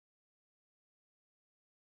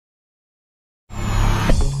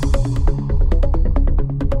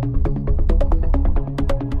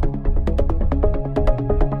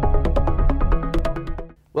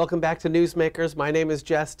Welcome back to Newsmakers. My name is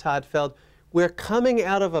Jess Todd-Feld. We're coming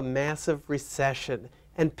out of a massive recession,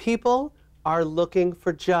 and people are looking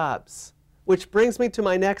for jobs. Which brings me to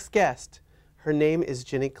my next guest. Her name is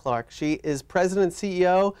Ginny Clarke. She is President and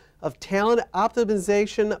CEO of Talent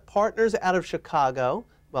Optimization Partners out of Chicago.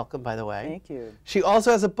 Welcome, by the way. Thank you. She also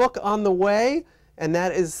has a book on the way, and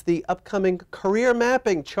that is the upcoming Career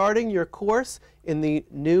Mapping, Charting Your Course in the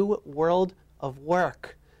New World of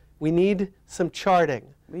Work. We need some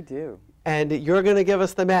charting. We do. And you're going to give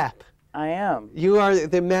us the map. I am. You are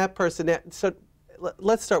the map person. So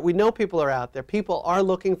let's start. We know people are out there. People are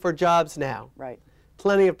looking for jobs now. Right.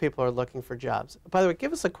 Plenty of people are looking for jobs. By the way,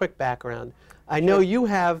 give us a quick background. I know you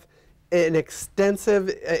have an extensive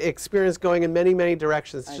experience going in many, many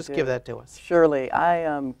directions. Just give that to us. Surely.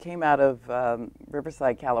 I came out of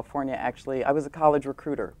Riverside, California, actually. I was a college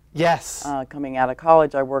recruiter. Yes. Coming out of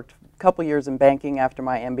college, I worked a couple years in banking after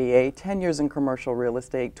my MBA, 10 years in commercial real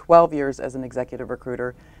estate, 12 years as an executive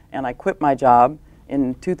recruiter, and I quit my job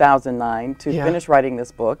in 2009 to finish writing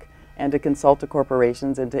this book and to consult to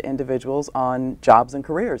corporations and to individuals on jobs and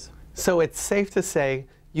careers. So it's safe to say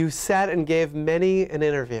you sat and gave many an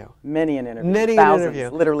interview. Many an interview. Many thousands, an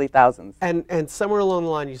interview. Literally thousands. And somewhere along the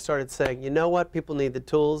line you started saying, you know what, people need the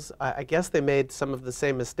tools. I guess they made some of the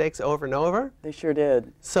same mistakes over and over. They sure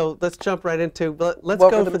did. So let's jump right into, let's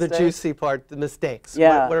go for the juicy part, the mistakes.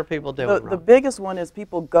 Yeah. What are people doing wrong? The biggest one is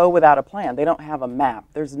people go without a plan. They don't have a map.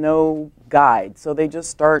 There's no guide. So they just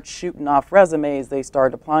start shooting off resumes. They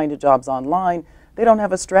start applying to jobs online. They don't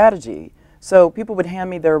have a strategy. So people would hand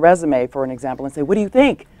me their resume, for an example, and say, what do you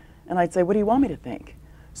think? And I'd say, what do you want me to think?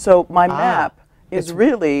 So my map is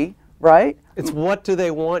really, right? It's what do they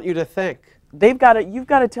want you to think? You've got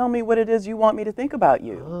to tell me what it is you want me to think about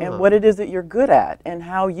you and what it is that you're good at and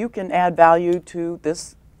how you can add value to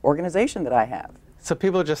this organization that I have. So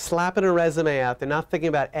people are just slapping a resume out. They're not thinking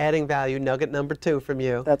about adding value. Nugget number 2 from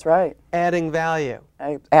you. That's right. Adding value.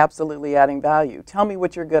 Absolutely adding value. Tell me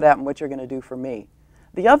what you're good at and what you're going to do for me.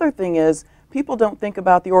 The other thing is people don't think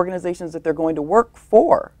about the organizations that they're going to work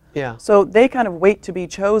for. Yeah. So they kind of wait to be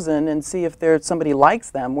chosen and see if somebody likes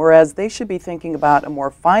them, whereas they should be thinking about a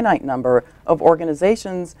more finite number of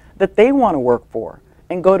organizations that they want to work for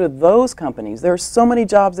and go to those companies. There are so many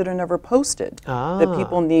jobs that are never posted that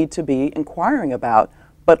people need to be inquiring about,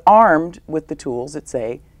 but armed with the tools that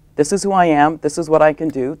say, this is who I am, this is what I can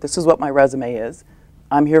do, this is what my resume is,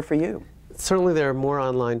 I'm here for you. Certainly there are more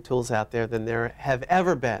online tools out there than there have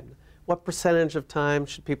ever been. What percentage of time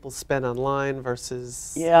should people spend online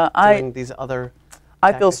versus doing these other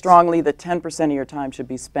I feel strongly that 10% of your time should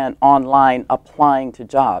be spent online applying to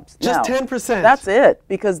jobs. Just 10%? That's it,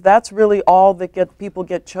 because that's really all that people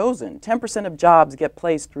get chosen. 10% of jobs get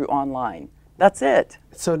placed through online. That's it.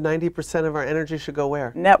 So 90% of our energy should go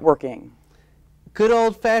where? Networking. Good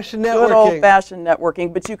old-fashioned networking. Good old-fashioned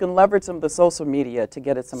networking, but you can leverage some of the social media to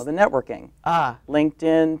get at some of the networking.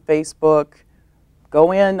 LinkedIn, Facebook.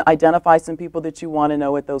 Go in, identify some people that you want to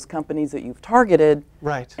know at those companies that you've targeted.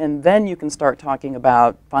 Right. And then you can start talking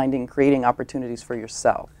about creating opportunities for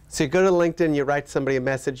yourself. So you go to LinkedIn, you write somebody a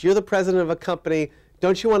message. You're the president of a company.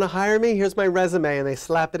 Don't you want to hire me? Here's my resume. And they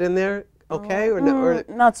slap it in there. Okay? Or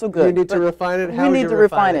not so good. You need to refine it? How you need to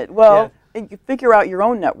refine it. Well, you figure out your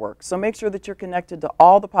own network. So make sure that you're connected to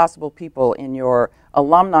all the possible people in your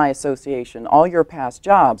alumni association, all your past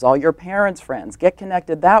jobs, all your parents' friends. Get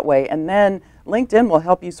connected that way. And then LinkedIn will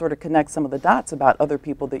help you sort of connect some of the dots about other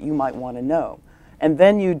people that you might want to know. And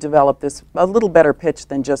then you develop a little better pitch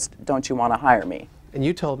than just, don't you want to hire me? And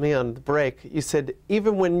you told me on the break, you said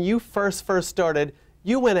even when you first started,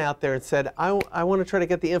 you went out there and said, I want to try to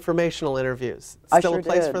get the informational interviews. Still a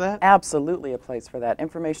place for that? Absolutely a place for that.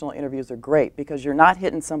 Informational interviews are great because you're not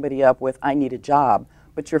hitting somebody up with, I need a job,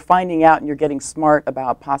 but you're finding out and you're getting smart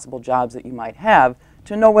about possible jobs that you might have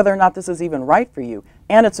to know whether or not this is even right for you.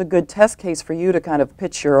 And it's a good test case for you to kind of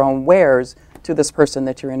pitch your own wares to this person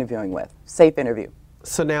that you're interviewing with. Safe interview.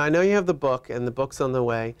 So now I know you have the book, and the book's on the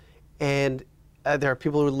way, and there are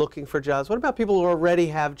people who are looking for jobs. What about people who already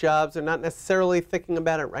have jobs? They're not necessarily thinking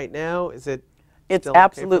about it right now. It's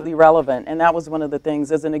absolutely relevant, and that was one of the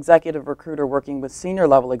things. As an executive recruiter working with senior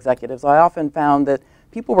level executives, I often found that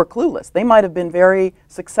people were clueless. They might have been very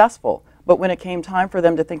successful, but when it came time for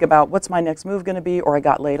them to think about what's my next move going to be, or I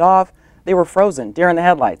got laid off, they were frozen, deer in the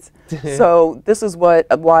headlights. So this is why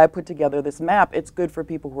I put together this map. It's good for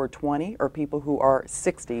people who are 20 or people who are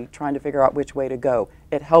 60 trying to figure out which way to go.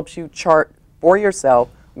 It helps you chart for yourself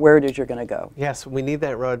where it is you're going to go. Yes, we need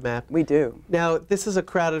that roadmap. We do. Now, this is a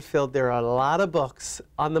crowded field. There are a lot of books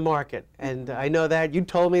on the market, and I know that. You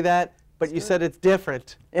told me that. But you said it's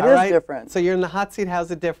different. It is different. So you're in the hot seat.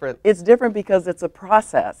 How's it different? It's different because it's a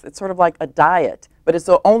process. It's sort of like a diet, but it's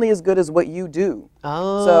only as good as what you do.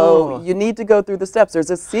 Oh. So you need to go through the steps.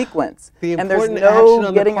 There's a sequence. The and there's important no action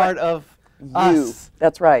on the getting part of you. us.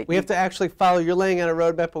 That's right. We have to actually follow. You're laying out a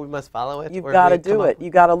roadmap, but we must follow it. You've got to do it.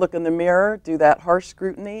 You've got to look in the mirror, do that harsh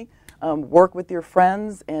scrutiny, work with your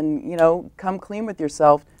friends, and come clean with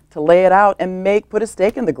yourself to lay it out and put a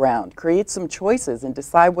stake in the ground, create some choices, and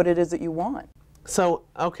decide what it is that you want. So,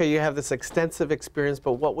 okay, you have this extensive experience,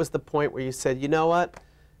 but what was the point where you said, you know what,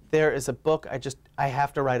 there is a book, I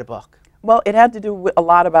have to write a book? Well, it had to do with a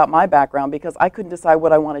lot about my background because I couldn't decide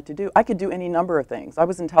what I wanted to do. I could do any number of things. I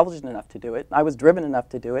was intelligent enough to do it. I was driven enough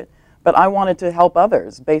to do it. But I wanted to help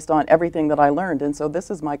others based on everything that I learned, and so this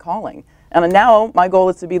is my calling. And now my goal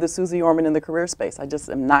is to be the Susie Orman in the career space. I just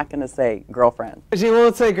am not going to say girlfriend. She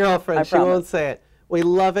won't say girlfriend. I she promise. won't say it. We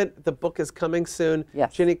love it. The book is coming soon.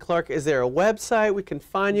 Yes. Ginny Clarke, is there a website we can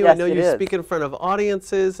find you? Yes, I know it you is. speak in front of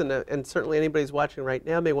audiences, and certainly anybody who's watching right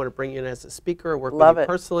now may want to bring you in as a speaker or work Love with you it.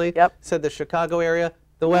 personally. Yep. Said the Chicago area.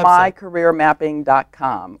 The website.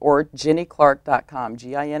 mycareermapping.com or ginnyclarke.com,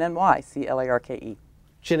 GINNYCLARKE.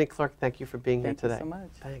 Ginny Clarke, thank you for being here today. Thank you so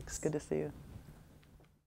much. Thanks. Good to see you.